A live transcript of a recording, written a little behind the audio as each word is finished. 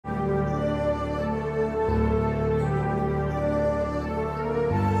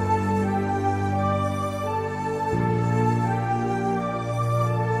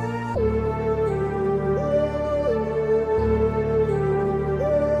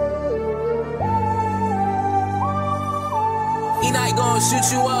He not gonna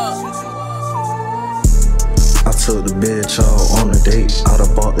shoot you up. I took the bitch out on a date. I done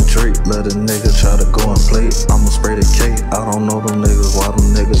bought the Drake, let a nigga try to go and play. I'ma spray the cake. I don't know them niggas, why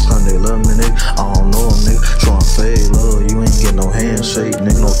them niggas claim they love me, nigga. I don't know them nigga, tryna fade love. You ain't get no handshake,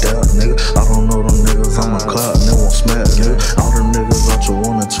 nigga, no doubt, nigga. I don't know them niggas, I'm a clout, nigga, won't smack, nigga. All them niggas out your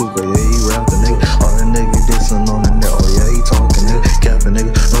 1 and 2, cause yeah, he rapping, nigga. All that nigga dissing on the net, oh yeah, he talking, nigga. Capping,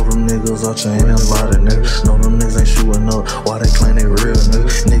 nigga. Know them niggas out your hand body, nigga. Know them niggas ain't shooting up, why they claim they real,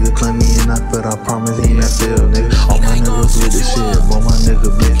 nigga. Nigga claim me and I bet I promise he ain't that feel, nigga. All my niggas with this shit, but my nigga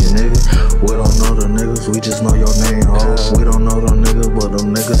blinking, nigga. We don't know the niggas, we just know your name, ho. We don't know them niggas, but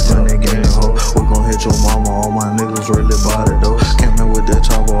them niggas claim they gang, ho. We gon' hit your mama, all my niggas really bout it, though. Came in with that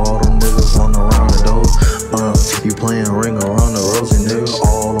chopper, all them niggas run around it, though. You playing ring around the rosy, nigga.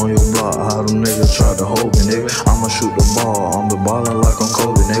 All on your block, how them niggas try to hold me, nigga. I'ma shoot the ball, I'm ballin' like I'm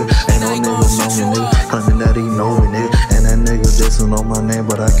Kobe, nigga. Ain't no nigga know me, nigga. Claiming that he know me, nigga. And that nigga dissing on my name,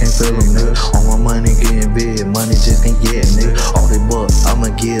 but I can't feel him, nigga. All my money getting big, money just can't get, nigga. All they buck,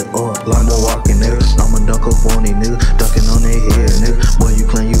 I'ma get up like Milwaukee, nigga. I'ma dunk up on these niggas, ducking on their head, nigga. Boy, you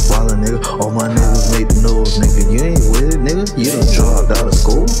claim you ballin', nigga. All my niggas make the news, nigga. You ain't with it, nigga. You done dropped out of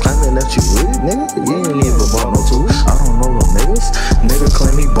school, claiming that you with it, nigga. You ain't even bought no tools. I don't know them niggas. Nigga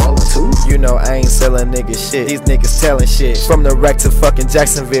claim he ballin' too. You know I ain't selling niggas shit. These niggas telling shit. From the wreck to fucking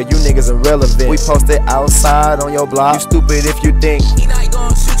Jacksonville, you niggas irrelevant. We posted outside on your block. You stupid if you think He not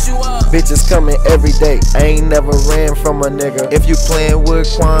gonna shoot you up. bitches coming every day. I ain't never ran from a nigga. If you playin' with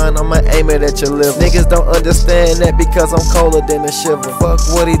Quan, I'ma aim it at your liver. Niggas don't understand that because I'm colder than a shiver. Fuck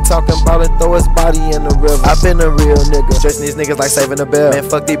what he talking about and throw his body in the river. I been a real nigga, stretching these niggas like saving a bell. Man,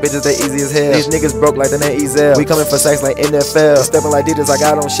 fuck these bitches, they easy as hell. These niggas broke like the name Ezel. We coming for sex like NFL. Stepping like Adidas, I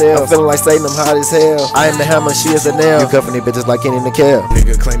got on shells. I'm feeling like Satan, I'm hot as hell. I am the hammer, she is the nail. You cuffing these bitches like Kenny Nickel.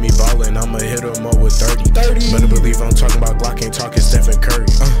 Nigga claim me ballin', I'ma hit him up with 30. Better believe I'm talking about Glock, ain't talking Stephen Curry.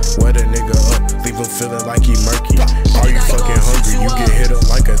 Wet a nigga up, leave him feeling like he murky. Are you fucking hungry? You get hit up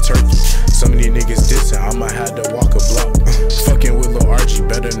like a turkey. Some of these niggas dissing, I'ma have to walk a block. Fucking with Lil Archie,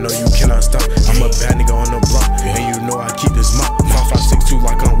 better know you cannot stop. I'm a bad nigga on the block, and you know I keep this mop. 5562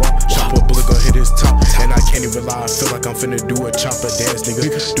 like I'm WAP. Chop a bullet gon' hit his top, and I can't even lie. I feel like I'm finna do a chopper dance, nigga.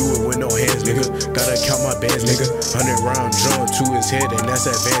 Do it with no hands, nigga. Gotta count my bands, nigga. 100 round drum to his head, and that's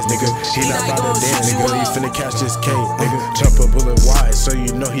advanced, nigga. He not about to dance, nigga. He finna catch this K, nigga. Chop a bullet wide, so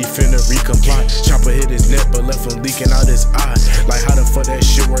you know he finna recomply. Chopper hit his neck, but left him leaking out his eye. Like how the fuck that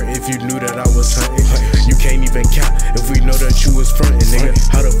shit work if you knew that I was hunting? You can't even count if we know that you was frontin', nigga.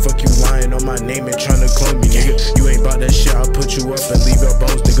 How the fuck you lying on my name and tryna clone me, nigga? You ain't bout that shit, I'll put you up and leave your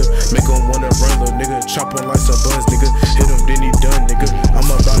bones, nigga. Make him wanna run, little nigga. Chop him like some buzz, nigga. Hit him, then he done, nigga. I'm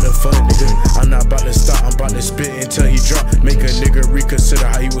about the fun, nigga. I'm not about to stop, I'm about to spit until he drop. Make a nigga reconsider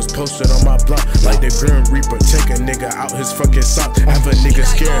how he was posted on my block. Like the Grim Reaper, take a nigga out his fucking sock. Have a nigga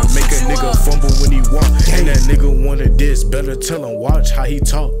scared, make a nigga fumble when he walk. And that nigga wanna diss, better tell him watch how he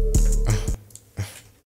talk.